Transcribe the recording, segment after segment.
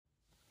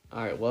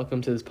All right,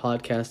 welcome to this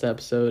podcast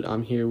episode.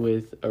 I'm here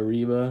with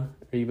Ariba.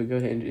 Ariba, go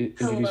ahead and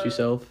introduce Hello.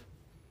 yourself.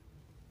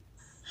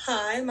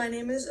 Hi, my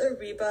name is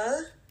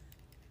Ariba.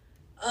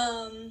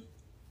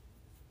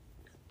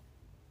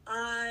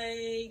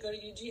 I go to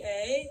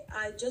UGA.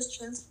 I just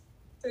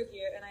transferred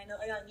here, and I know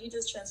you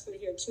just transferred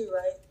here too,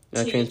 right?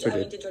 I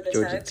transferred to to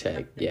Georgia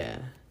Tech. Yeah.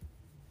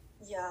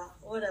 Yeah,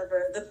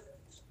 whatever.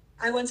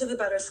 I went to the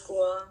better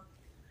school.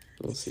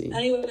 We'll see.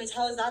 Anyways,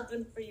 how has that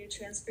been for you,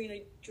 transferring to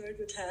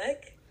Georgia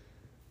Tech?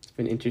 It's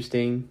been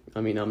interesting.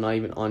 I mean, I'm not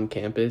even on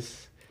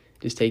campus,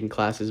 just taking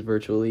classes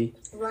virtually.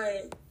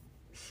 Right.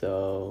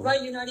 So.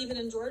 Right, you're not even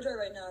in Georgia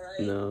right now, right?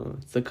 No,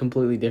 it's a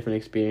completely different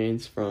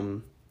experience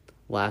from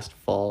last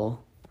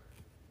fall.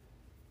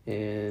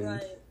 And.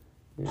 Right.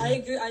 Yeah. I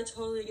agree. I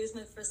totally agree. It's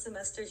my first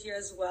semester here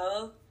as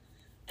well.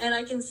 And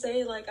I can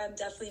say, I'm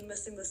definitely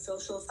missing the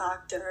social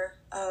factor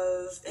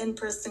of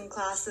in-person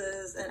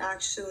classes and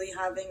actually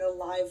having a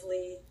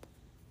lively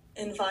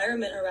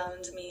environment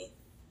around me.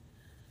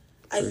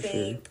 I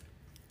think. Sure.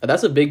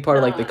 That's a big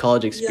part of, the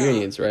college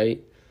experience, right?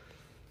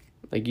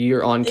 Like,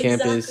 you're on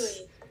campus.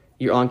 Exactly.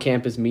 You're on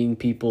campus meeting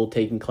people,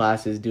 taking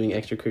classes, doing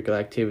extracurricular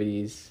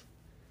activities.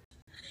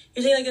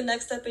 You're taking, a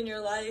next step in your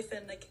life,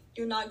 and,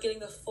 you're not getting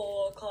the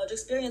full college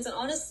experience. And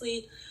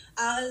honestly,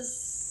 as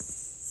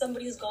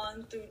somebody who's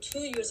gone through 2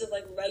 years of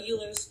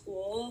regular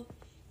school,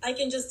 I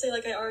can just say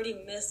I already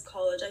miss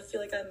college. I feel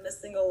like I'm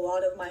missing a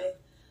lot of my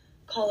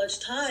college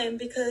time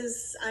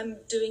because I'm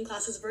doing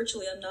classes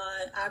virtually. I'm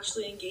not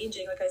actually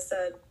engaging, like I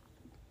said,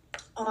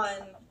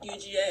 on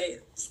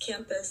UGA's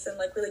campus and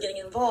really getting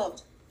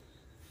involved.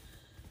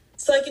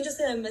 So I can just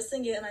say I'm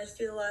missing it, and I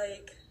feel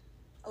like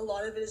a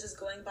lot of it is just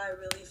going by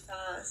really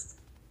fast.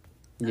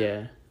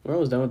 Yeah, we're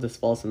almost done with this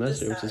fall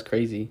semester, which is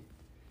crazy.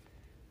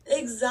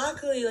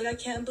 Exactly. I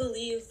can't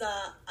believe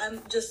that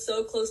I'm just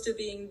so close to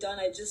being done.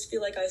 I just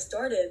feel like I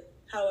started.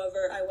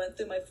 However, I went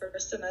through my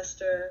first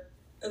semester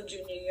of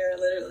junior year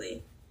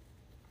literally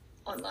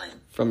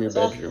online. From your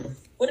bedroom.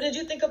 What did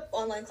you think of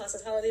online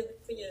classes? How are they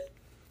for you?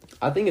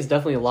 I think it's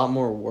definitely a lot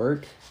more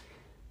work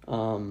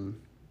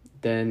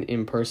than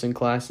in-person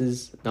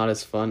classes. Not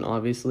as fun,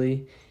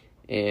 obviously.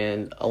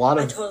 And a lot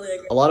I totally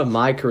agree. A lot of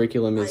my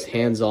curriculum is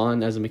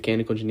hands-on as a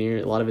mechanical engineer.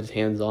 A lot of it is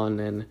hands-on,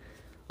 and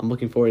I'm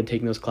looking forward to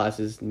taking those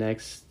classes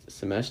next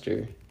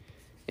semester.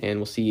 And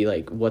we'll see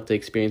what the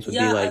experience would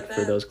be like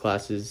for those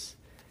classes.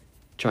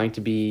 Trying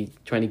to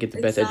get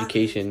the best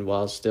education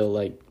while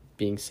still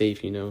being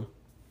safe,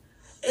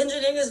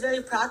 Engineering is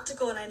very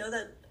practical, and I know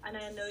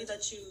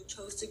that you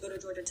chose to go to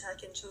Georgia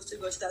Tech and chose to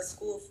go to that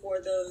school for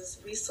those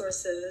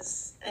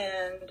resources,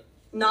 and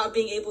not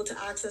being able to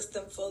access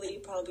them fully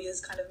probably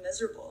is kind of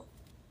miserable.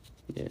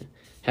 Yeah.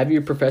 Have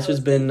your professors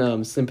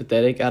been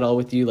sympathetic at all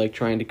with you,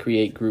 trying to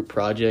create group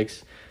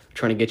projects,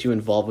 trying to get you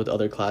involved with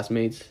other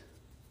classmates?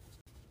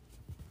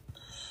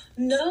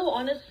 No,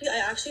 honestly, I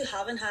actually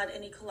haven't had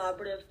any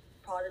collaborative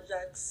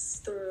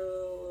projects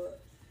through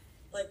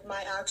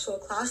my actual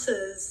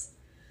classes.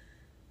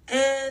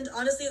 And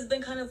honestly, it's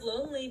been kind of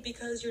lonely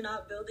because you're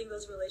not building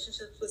those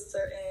relationships with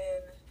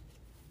certain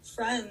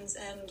friends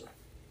and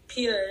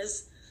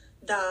peers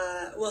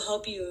that will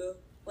help you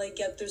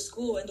get through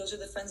school. And those are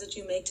the friends that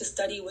you make to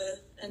study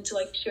with and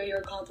to share your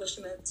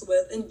accomplishments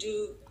with and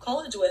do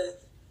college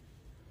with.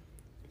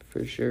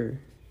 For sure.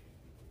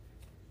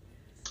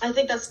 I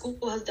think that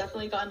school has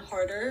definitely gotten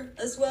harder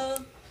as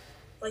well.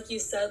 Like you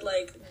said,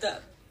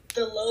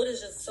 the load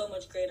is just so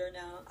much greater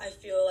now. I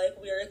feel like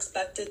we are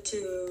expected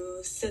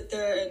to sit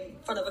there in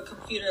front of a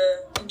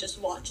computer and just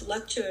watch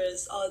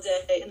lectures all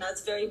day, and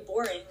that's very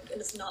boring and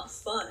it's not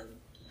fun.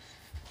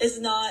 It's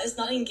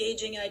not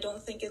engaging, and I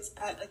don't think it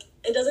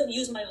doesn't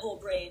use my whole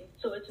brain,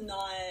 so it's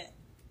not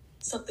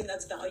something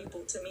that's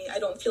valuable to me. I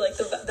don't feel like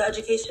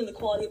the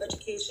quality of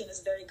education is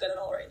very good at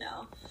all right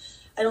now.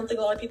 I don't think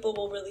a lot of people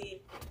will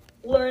really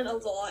learn a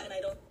lot, and I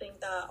don't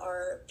think that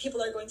our people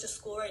that are going to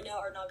school right now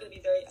are not going to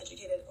be very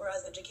educated or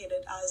as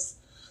educated as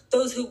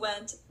those who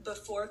went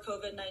before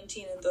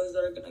COVID-19 and those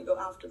that are going to go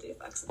after the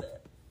effects of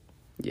it.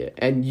 Yeah,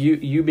 and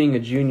you being a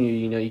junior,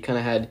 you kind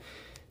of had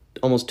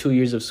almost 2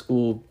 years of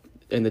school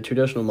in the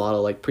traditional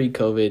model,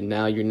 pre-COVID.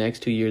 Now your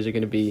next 2 years are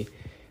going to be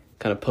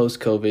kind of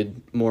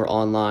post-COVID, more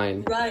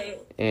online. Right.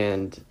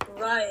 And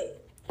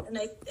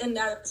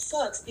that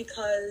sucks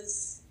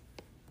because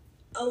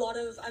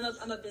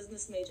I'm a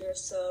business major,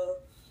 so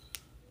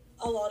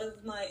a lot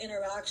of my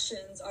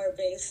interactions are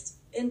based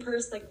in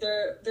person.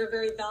 They're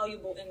very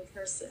valuable in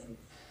person.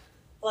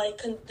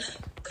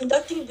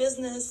 Conducting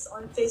business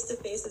on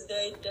face-to-face is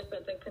very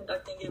different than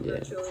conducting it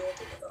virtually over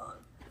the phone.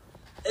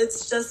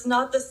 It's just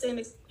not the same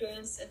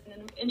experience,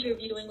 and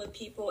interviewing with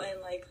people and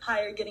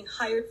getting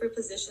hired for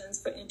positions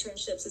for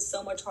internships is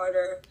so much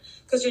harder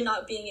because you're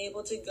not being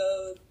able to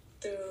go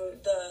through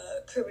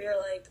the career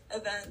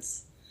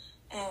events,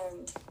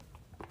 and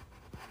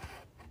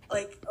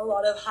a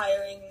lot of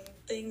hiring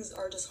things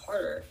are just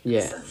harder.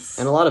 Yeah,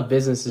 and a lot of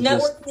businesses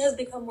networking has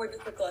become more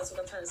difficult. That's what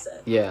I'm trying to say.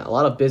 Yeah, a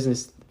lot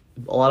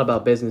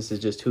about business is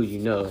just who you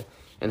know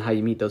and how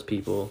you meet those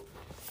people,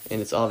 and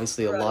it's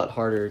obviously a lot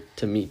harder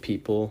to meet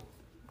people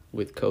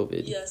with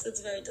COVID. Yes,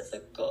 it's very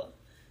difficult.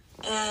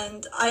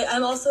 And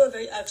I'm also a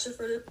very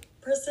extroverted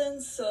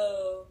person,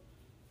 so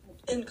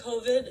in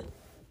COVID,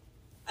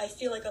 I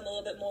feel like I'm a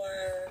little bit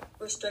more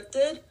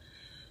restricted.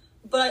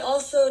 But I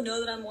also know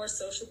that I'm more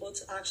sociable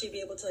to actually be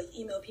able to like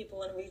email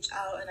people and reach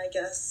out and I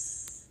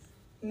guess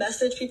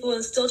message people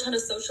and still trying to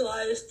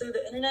socialize through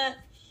the internet.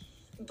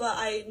 But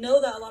I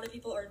know that a lot of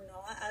people are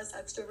not as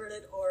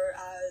extroverted or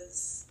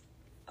as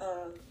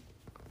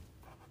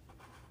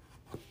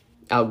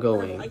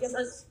outgoing. I guess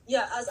as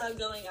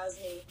outgoing as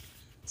me.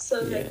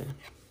 So like, I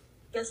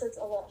guess it's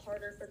a lot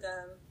harder for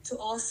them to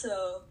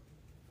also,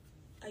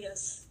 I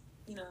guess,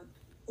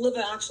 live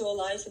an actual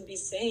life and be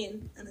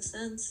sane in a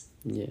sense.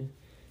 Yeah.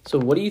 So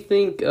what do you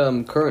think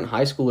current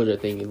high schoolers are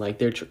thinking? Like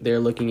they're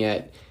looking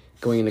at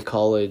going into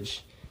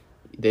college.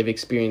 They've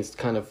experienced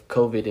kind of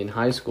COVID in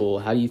high school.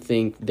 How do you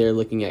think they're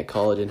looking at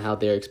college and how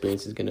their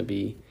experience is going to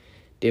be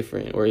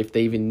different, or if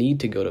they even need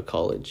to go to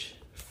college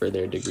for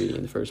their degree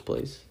in the first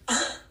place?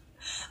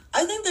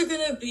 I think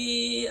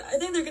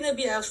they're gonna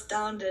be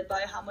astounded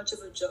by how much of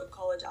a joke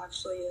college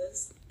actually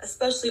is,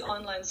 especially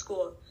online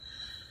school.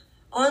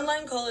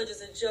 Online college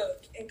is a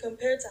joke, and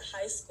compared to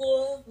high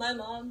school, my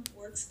mom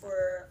works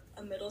for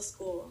a middle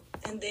school,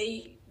 and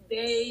they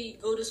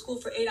go to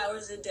school for 8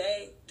 hours a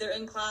day. They're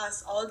in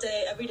class all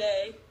day, every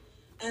day,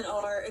 and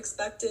are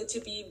expected to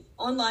be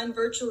online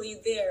virtually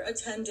there,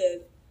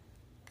 attended,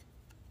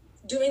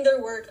 doing their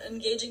work,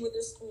 engaging with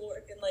their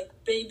schoolwork, and like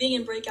being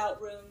in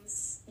breakout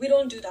rooms. We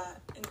don't do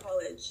that in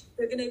college.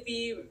 They're going to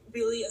be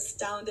really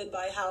astounded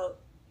by how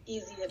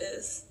easy it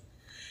is.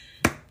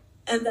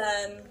 And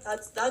then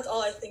that's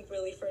all I think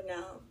really for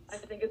now. I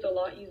think it's a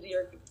lot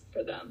easier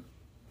for them.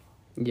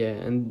 Yeah,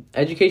 and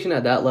education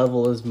at that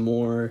level is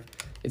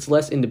it's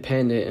less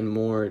independent and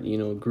more,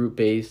 group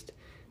based,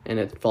 and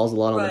it falls a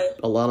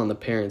lot on the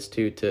parents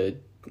too to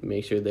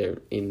make sure they're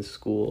in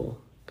school,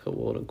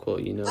 quote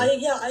unquote,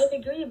 I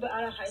agree, but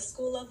at a high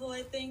school level,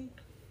 I think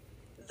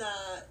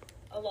that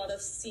a lot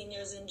of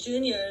seniors and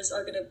juniors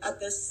are gonna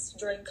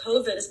during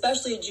COVID,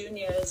 especially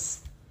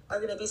juniors, are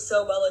going to be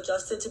so well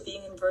adjusted to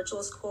being in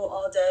virtual school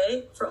all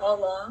day for all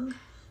long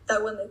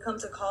that when they come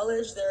to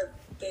college, they're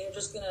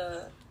not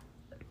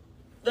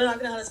going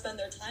to know how to spend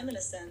their time in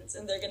a sense,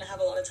 and they're going to have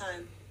a lot of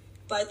time.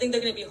 But I think they're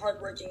going to be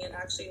hardworking and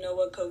actually know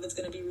what COVID's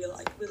going to be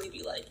really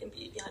be like and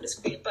be behind a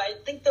screen. But I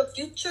think the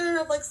future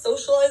of like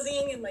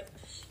socializing and like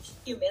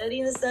humanity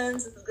in a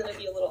sense is going to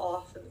be a little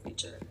off in the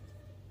future.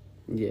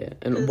 Yeah,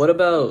 and what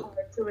about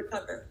to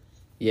recover?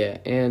 Yeah,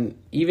 and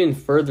even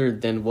further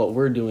than what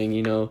we're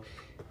doing,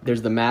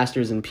 there's the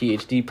master's and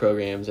PhD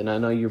programs, and I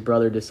know your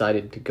brother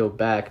decided to go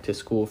back to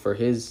school for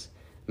his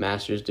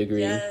master's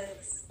degree.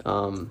 Yes.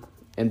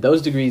 And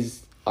those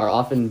degrees are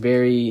often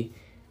very,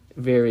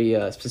 very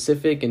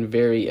specific and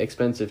very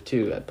expensive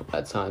too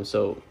at times.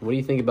 So what do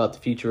you think about the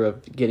future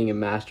of getting a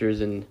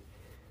master's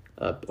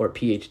or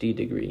PhD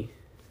degree?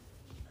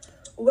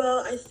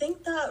 Well, I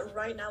think that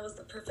right now is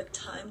the perfect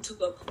time to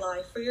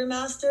apply for your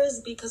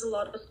master's because a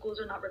lot of schools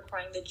are not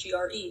requiring the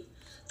GRE.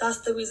 That's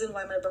the reason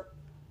why my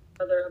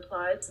brother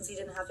applied, since he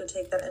didn't have to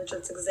take that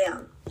entrance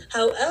exam.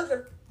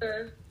 However,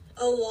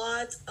 a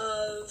lot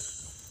of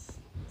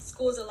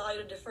schools allow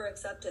you to defer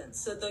acceptance.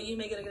 So though you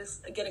may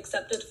get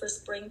accepted for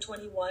spring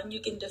 21,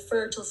 you can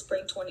defer till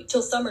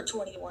summer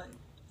 21,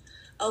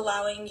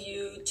 allowing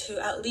you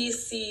to at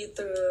least see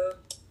through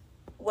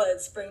what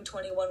spring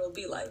 21 will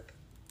be like.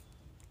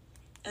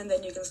 And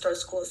then you can start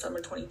school summer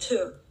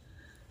 22.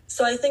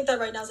 So I think that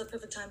right now is a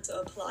perfect time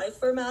to apply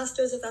for a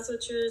master's if that's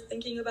what you're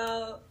thinking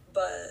about.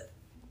 But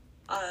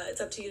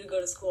it's up to you to go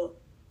to school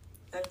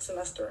next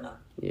semester or not.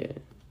 Yeah.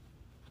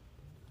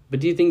 But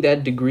do you think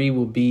that degree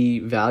will be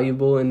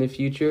valuable in the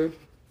future?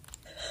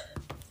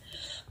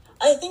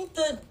 I think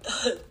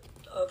the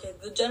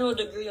general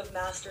degree of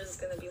master's is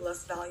going to be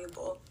less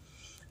valuable.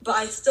 But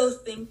I still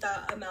think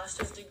that a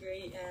master's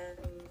degree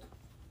in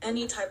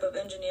any type of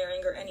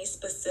engineering or any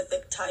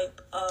specific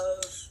type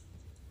of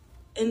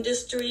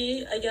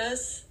industry, I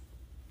guess,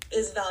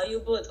 is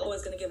valuable. It's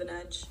always going to give an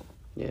edge.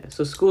 Yeah,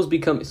 so school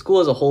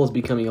as a whole is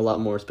becoming a lot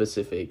more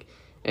specific,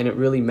 and it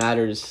really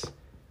matters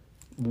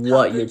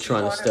what you're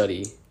trying to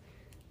study.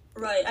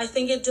 Right. I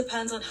think it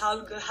depends on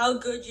how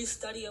good you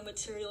study a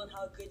material and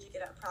how good you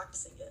get at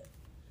practicing it.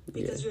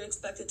 Because you're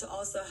expected to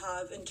also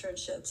have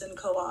internships and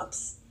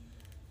co-ops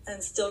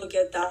and still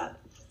get that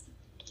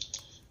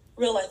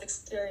real life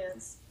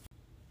experience.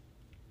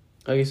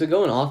 Okay, so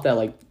going off that,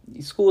 like,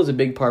 school is a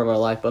big part of our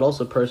life, but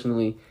also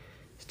personally,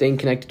 staying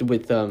connected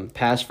with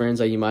past friends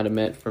that you might have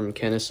met from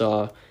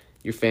Kennesaw,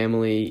 your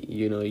family,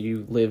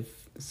 you live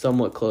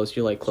somewhat close,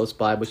 you're like close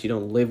by, but you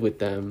don't live with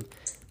them.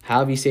 How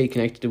have you stayed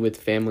connected with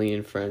family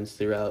and friends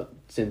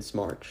since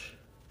March?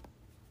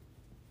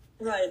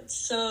 Right,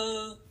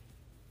 so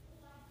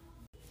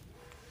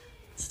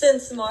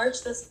since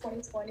March this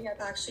 2020,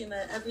 I've actually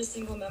met every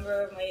single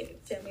member of my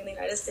family in the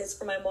United States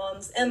from my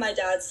mom's and my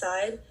dad's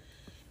side.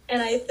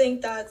 And I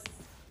think that's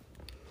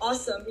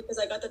awesome because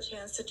I got the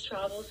chance to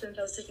travel since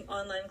I was taking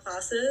online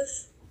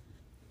classes.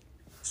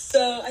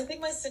 So I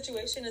think my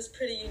situation is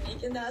pretty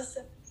unique in that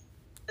sense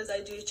because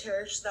I do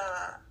cherish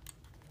that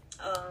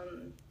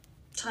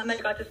time I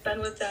got to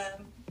spend with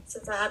them.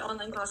 Since I had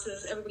online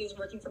classes, everybody's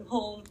working from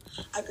home.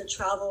 I could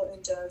travel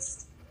and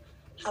just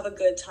have a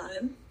good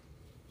time.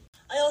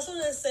 I also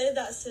want to say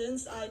that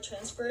since I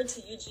transferred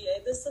to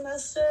UGA this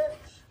semester,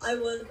 I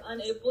was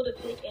unable to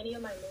take any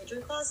of my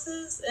major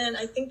classes, and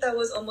I think that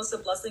was almost a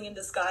blessing in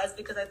disguise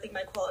because I think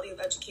my quality of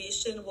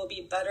education will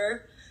be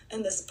better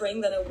in the spring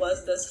than it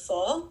was this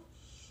fall.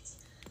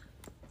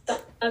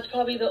 That's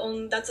probably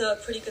that's a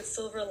pretty good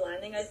silver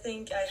lining I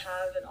think I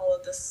have in all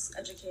of this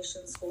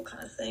education school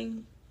kind of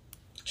thing.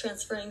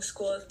 Transferring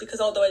schools, because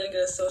although I didn't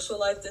get a social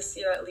life this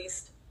year, at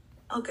least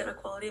I'll get a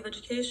quality of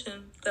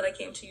education that I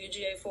came to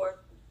UGA for.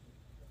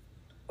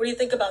 What do you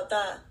think about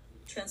that,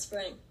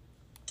 transferring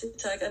to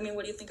tech? I mean,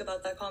 what do you think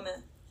about that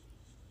comment?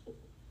 Do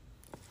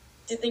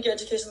you think your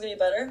education is going to be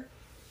better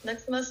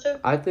next semester?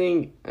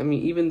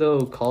 Even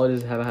though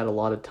colleges have had a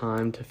lot of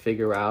time to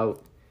figure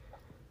out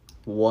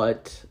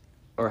what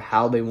or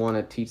how they want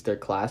to teach their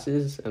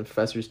classes, and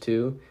professors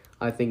too,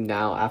 I think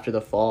now after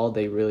the fall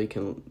they really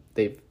can,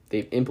 they've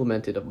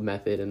implemented a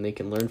method and they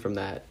can learn from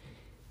that,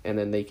 and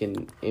then they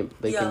can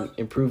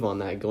improve on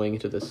that going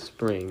into the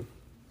spring.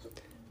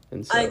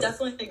 And so I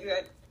definitely agree.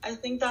 I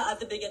think that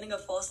at the beginning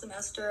of fall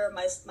semester,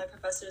 my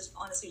professors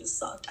honestly just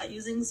sucked at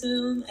using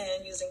Zoom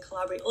and using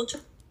Collaborate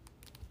Ultra.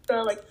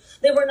 So, like,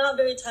 they were not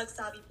very tech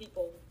savvy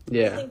people.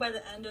 Yeah. I think by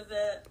the end of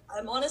it,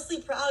 I'm honestly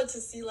proud to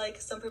see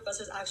like some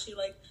professors actually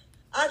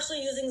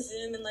using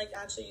Zoom and like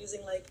actually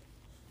using like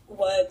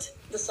what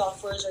the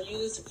softwares are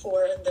used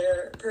for and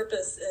their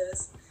purpose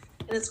is.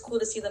 And it's cool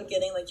to see them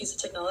getting like used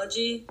to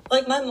technology.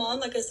 Like my mom,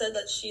 like I said,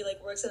 that she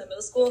like works in a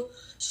middle school.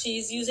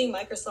 She's using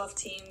Microsoft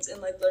Teams and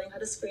like learning how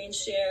to screen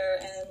share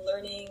and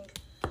learning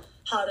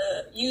how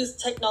to use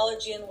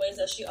technology in ways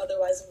that she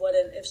otherwise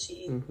wouldn't if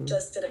she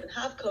just didn't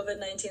have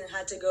COVID-19 and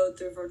had to go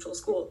through virtual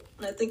school.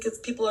 And I think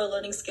people are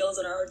learning skills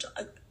and are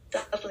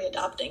definitely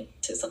adapting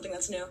to something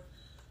that's new.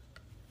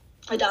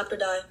 Adapt or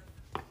die.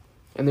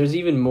 And there's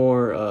even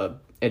more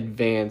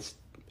advanced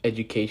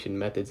education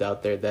methods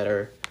out there that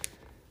are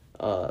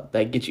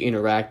that get you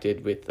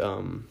interacted with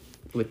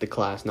the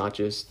class, not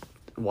just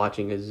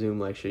watching a Zoom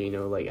lecture,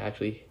 like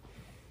actually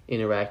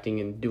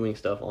interacting and doing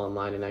stuff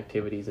online and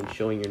activities and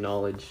showing your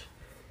knowledge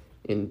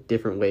in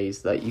different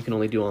ways that you can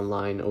only do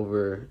online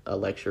over a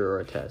lecture or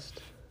a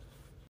test.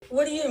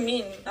 What do you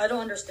mean? I don't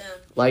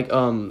understand. Like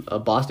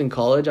Boston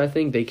College, I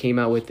think they came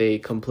out with a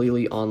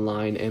completely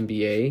online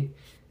MBA,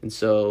 and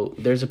so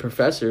there's a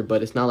professor,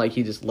 but it's not like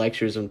he just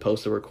lectures and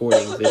posts the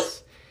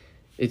recordings.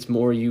 It's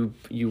more you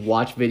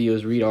watch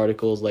videos, read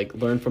articles, like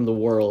learn from the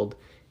world,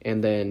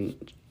 and then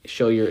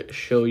show your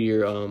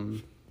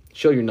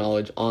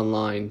knowledge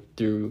online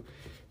through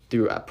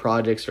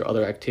projects or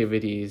other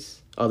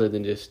activities other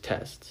than just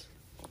tests.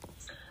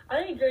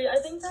 I agree. I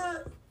think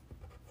that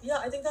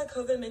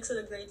COVID makes it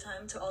a great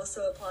time to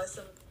also apply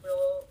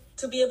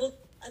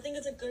I think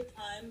it's a good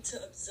time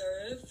to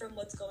observe from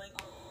what's going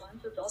on.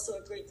 So it's also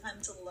a great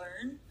time to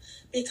learn,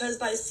 because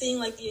by seeing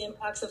like the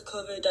impacts of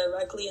COVID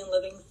directly and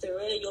living through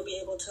it, you'll be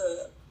able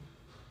to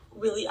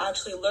really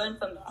actually learn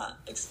from that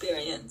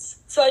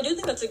experience. So I do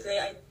think that's a great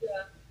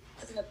idea.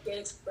 I think that's great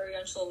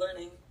experiential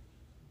learning.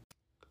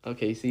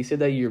 Okay, so you said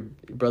that your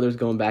brother's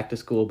going back to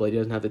school, but he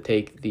doesn't have to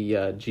take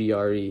the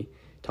GRE.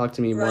 Talk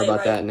to me more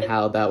about that and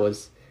how that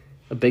was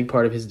a big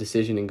part of his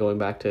decision in going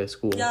back to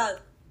school. Yeah,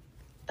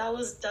 that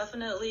was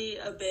definitely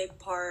a big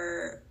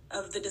part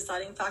of the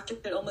deciding factor.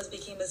 It almost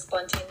became a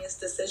spontaneous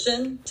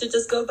decision to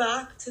just go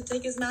back to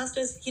take his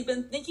master's. He'd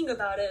been thinking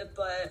about it,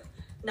 but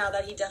now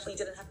that he definitely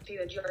didn't have to take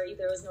the GRE,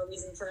 there was no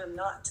reason for him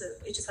not to.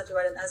 He just had to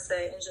write an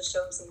essay and just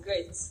show him some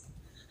grades.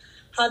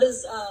 How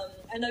does,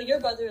 I know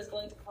your brother is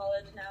going to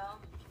college now.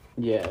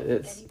 Yeah,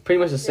 it's pretty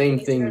much the same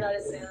thing.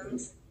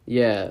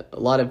 Yeah, a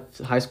lot of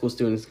high school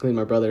students, including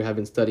my brother, have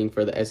been studying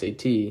for the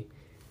SAT,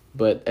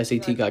 but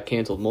SAT got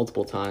canceled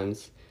multiple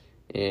times.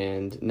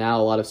 And now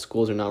a lot of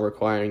schools are not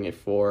requiring it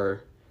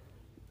for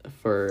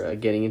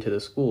getting into the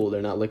school.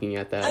 They're not looking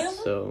at that. I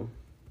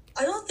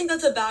don't think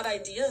that's a bad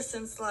idea,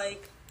 since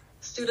like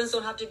students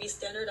don't have to be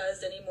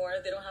standardized anymore.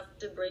 They don't have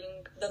to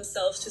bring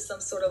themselves to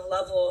some sort of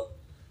level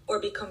or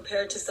be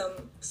compared to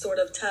some sort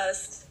of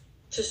test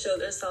to show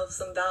themselves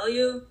some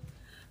value.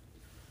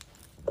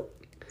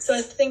 So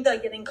I think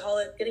that getting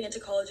into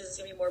colleges is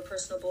going to be more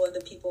personable, and I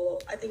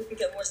think we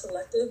get more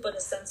selective, but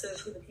a sense of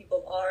who the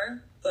people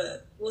are.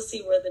 But we'll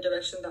see where the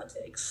direction that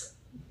takes.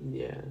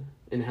 Yeah,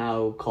 and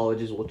how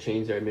colleges will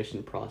change their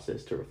admission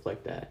process to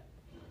reflect that.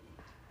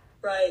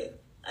 Right.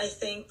 I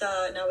think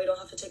that now we don't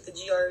have to take the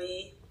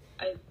GRE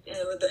or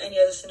any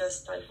other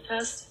standardized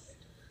test.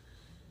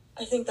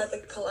 I think that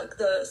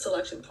the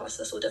selection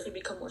process will definitely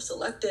become more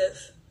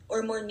selective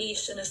or more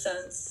niche in a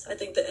sense. I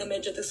think the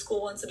image of the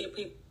school wants to be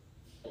portrayed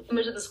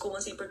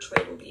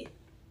will be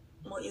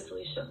more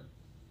easily shown,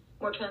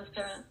 more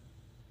transparent.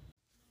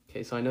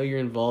 Okay, so I know you're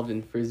involved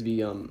in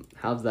Frisbee.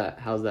 How's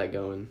that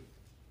going?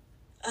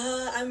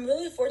 I'm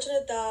really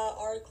fortunate that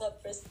our club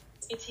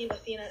team,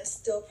 Athena, is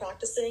still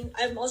practicing.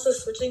 I'm also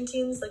switching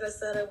teams. Like I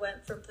said, I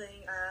went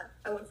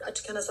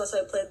to Kennesaw,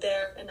 so I played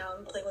there, and now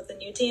I'm playing with a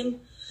new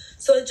team.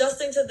 So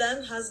adjusting to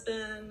them has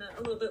been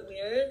a little bit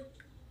weird.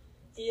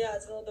 Yeah,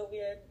 it's a little bit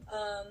weird.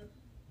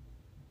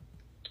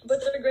 But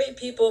they're great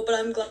people, but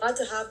I'm glad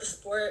to have the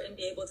sport and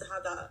be able to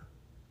have that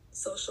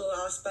social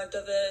aspect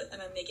of it,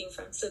 and I'm making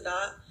friends to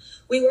that.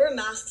 We wear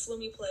masks when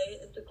we play.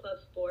 It's a club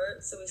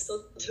sport, so we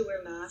still do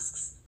wear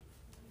masks.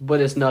 But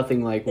it's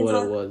nothing like what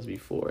it was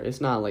before. It's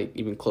not like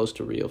even close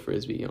to real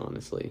Frisbee,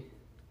 honestly.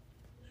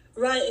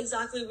 Right,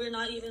 exactly. We're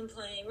not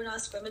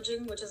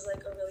scrimmaging, which is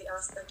like a really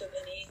aspect of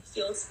any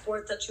field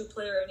sport that you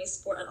play, or any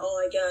sport at all,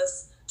 I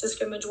guess, to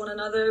scrimmage one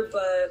another,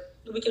 but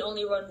we can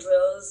only run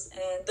drills,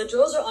 and the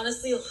drills are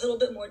honestly a little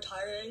bit more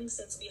tiring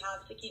since we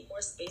have to keep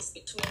more space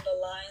between the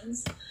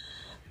lines.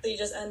 So you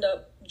just end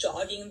up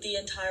jogging the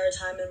entire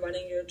time and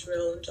running your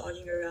drill and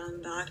jogging around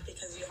and back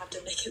because you have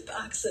to make it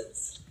back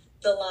since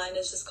the line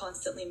is just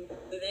constantly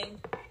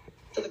moving.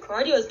 So the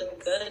cardio has been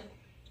good.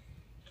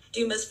 Do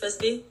you miss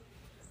Frisbee?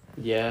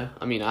 Yeah,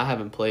 I mean, I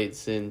haven't played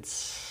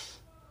since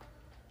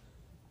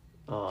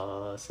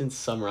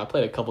summer. I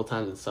played a couple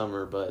times in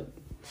summer, but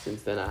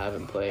since then I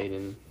haven't played.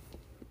 And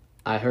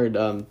I heard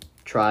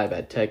Tribe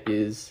at Tech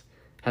is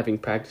having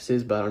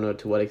practices, but I don't know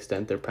to what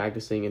extent they're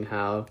practicing and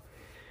how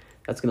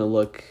that's going to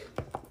look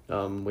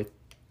with,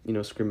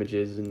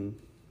 scrimmages and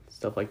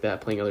stuff like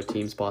that, playing other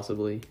teams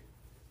possibly.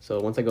 So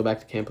once I go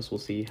back to campus, we'll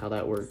see how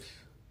that works.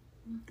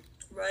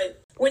 Right.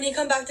 When you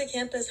come back to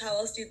campus, how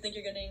else do you think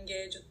you're going to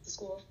engage with the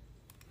school?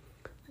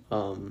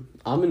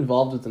 I'm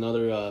involved with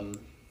another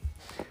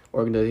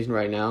organization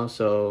right now,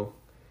 so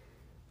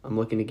I'm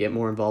looking to get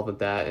more involved with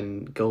that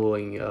and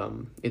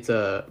going. It's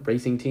a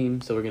racing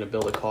team, so we're going to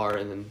build a car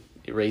and then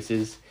it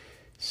races.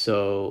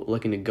 So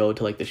looking to go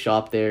to like the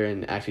shop there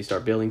and actually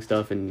start building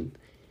stuff and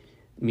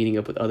meeting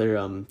up with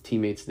other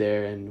teammates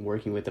there and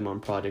working with them on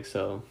projects.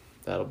 So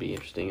that'll be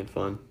interesting and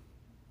fun.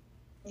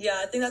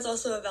 Yeah, I think that's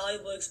also a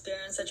valuable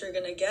experience that you're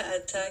going to get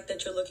at Tech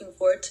that you're looking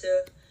forward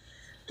to.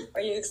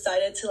 Are you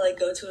excited to like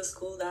go to a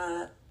school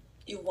that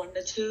you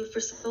wanted to for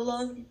so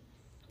long?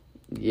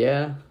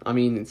 Yeah, I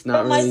mean, it's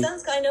not From really... my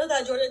sense, I know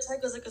that Georgia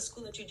Tech was like a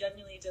school that you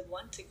genuinely did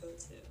want to go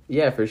to.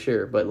 Yeah, for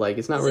sure, but like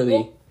it's not really...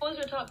 What was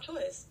your top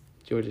choice?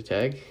 Georgia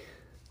Tech.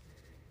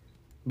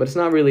 But it's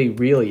not really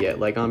real yet.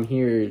 Like, I'm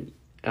here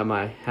at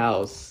my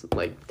house,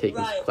 like,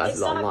 taking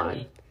classes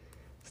online.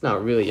 It's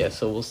not real yet,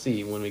 so we'll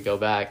see when we go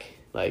back,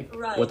 like,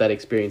 what that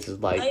experience is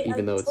like,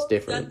 even though it's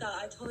different.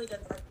 I totally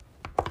get that.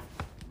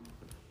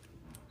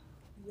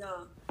 Yeah,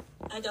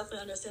 I definitely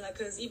understand that,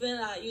 because even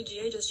at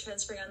UGA, just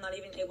transferring, I'm not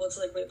even able to,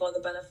 like, reap all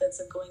the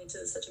benefits of going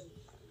into such a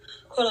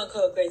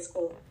quote-unquote great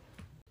school.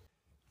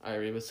 All right,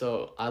 Reba,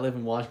 so I live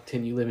in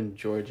Washington, you live in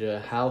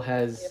Georgia. How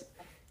has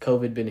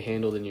COVID been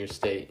handled in your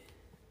state?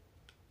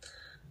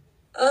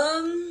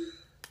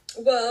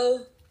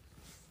 Well,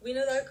 we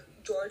know that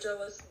Georgia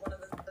was one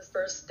of the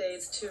first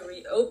states to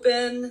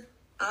reopen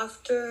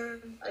after,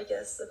 I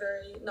guess,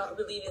 not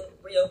really even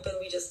reopen,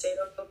 we just stayed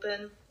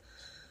open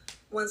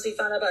once we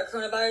found out about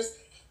coronavirus.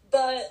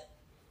 But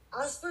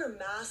as for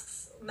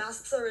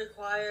masks are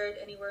required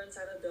anywhere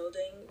inside a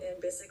building,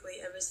 and basically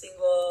every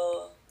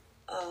single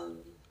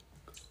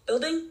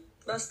building,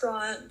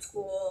 restaurant,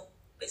 school,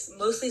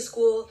 mostly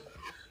school.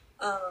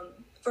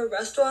 For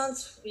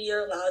restaurants, we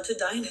are allowed to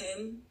dine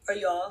in. Are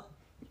y'all?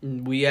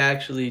 We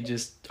actually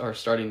just are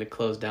starting to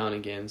close down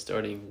again,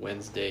 starting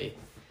Wednesday.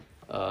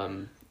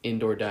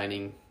 Indoor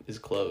dining is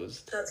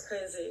closed. That's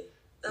crazy.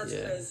 That's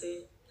crazy.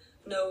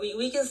 No,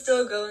 we can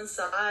still go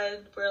inside.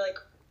 We're like,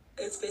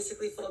 it's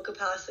basically full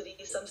capacity.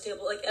 Some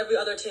table, like every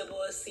other table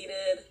is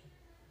seated.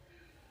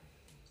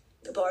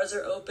 The bars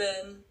are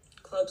open.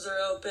 Clubs are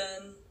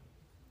open.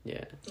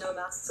 Yeah. No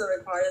masks are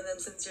required, and then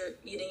since you're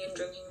eating and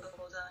drinking the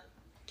whole time.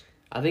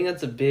 I think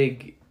that's a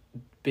big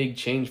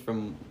change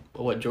from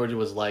what Georgia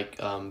was like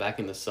back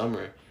in the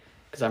summer.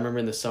 Because I remember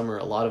in the summer,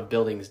 a lot of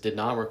buildings did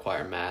not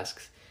require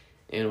masks.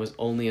 And it was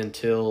only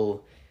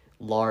until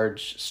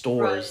large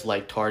stores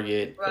like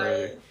Target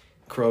or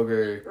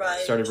Kroger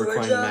started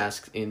requiring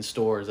masks in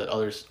stores that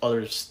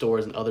other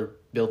stores and other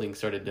buildings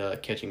started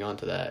catching on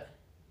to that.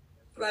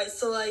 Right,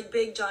 so like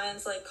big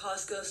giants like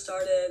Costco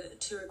started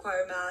to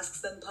require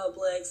masks, then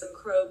Publix and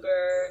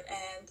Kroger,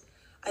 and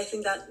I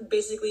think that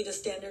basically just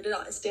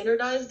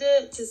standardized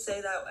it to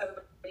say that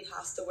everybody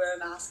has to wear a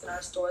mask in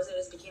our stores. It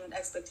just became an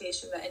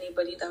expectation that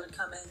anybody that would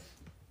come in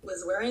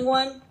was wearing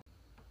one.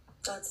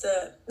 That's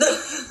it.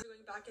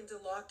 Going back into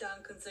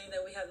lockdown, considering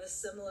that we have a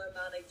similar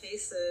amount of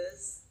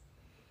cases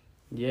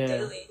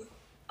daily.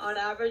 On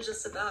average,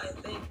 just about, I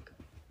think.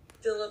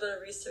 Did a little bit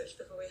of research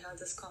before we had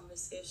this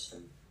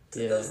conversation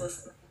to those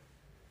listening.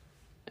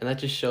 And that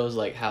just shows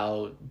like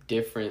how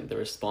different the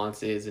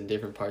response is in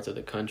different parts of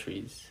the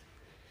countries.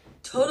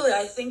 Totally.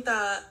 I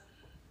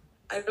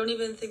don't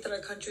even think that our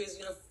country is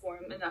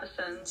uniform in that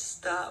sense,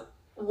 that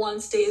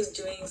one state is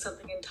doing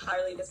something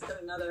entirely different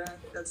than another. I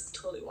think that's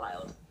totally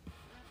wild.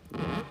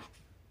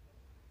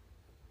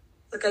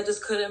 Like, I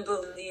just couldn't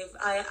believe.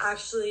 I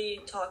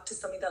actually talked to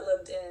somebody that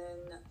lived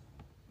in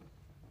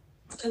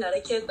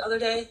Connecticut the other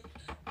day,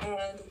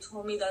 and they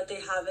told me that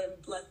they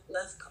haven't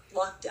left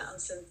lockdown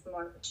since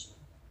March.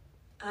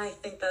 I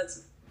think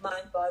that's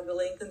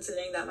mind-boggling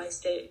considering that my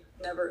state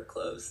never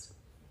closed.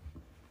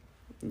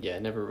 Yeah,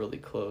 it never really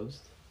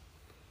closed.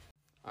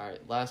 All right,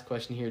 last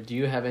question here. Do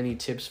you have any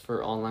tips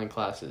for online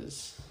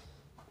classes?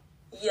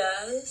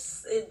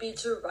 Yes, it'd be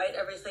to write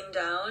everything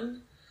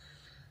down.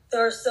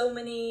 There are so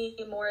many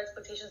more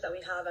expectations that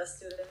we have as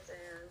students,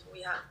 and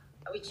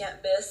we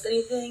can't miss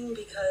anything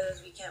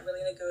because we can't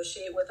really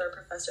negotiate with our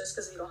professors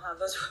because we don't have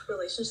those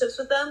relationships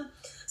with them.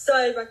 So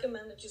I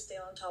recommend that you stay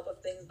on top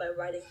of things by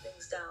writing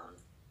things down.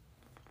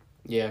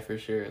 Yeah, for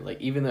sure. Like,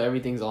 even though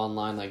everything's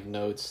online, like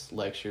notes,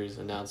 lectures,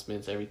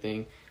 announcements,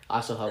 everything,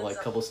 I still have like a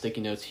couple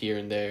sticky notes here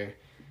and there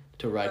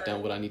to write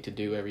down what I need to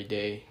do every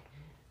day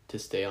to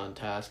stay on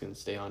task and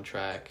stay on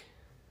track.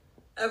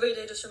 Every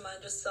day, just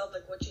remind yourself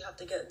like what you have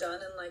to get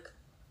done and like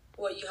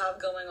what you have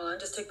going on.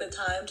 Just take the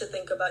time to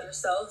think about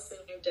yourself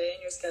and your day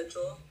and your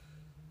schedule.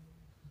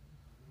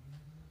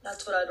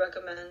 That's what I'd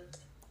recommend.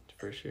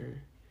 For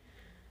sure.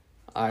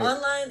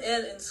 Online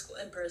and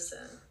in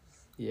person.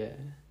 Yeah.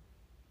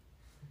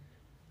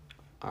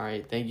 All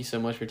right. Thank you so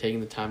much for taking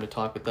the time to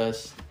talk with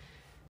us.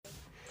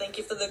 Thank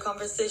you for the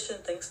conversation.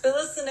 Thanks for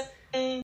listening.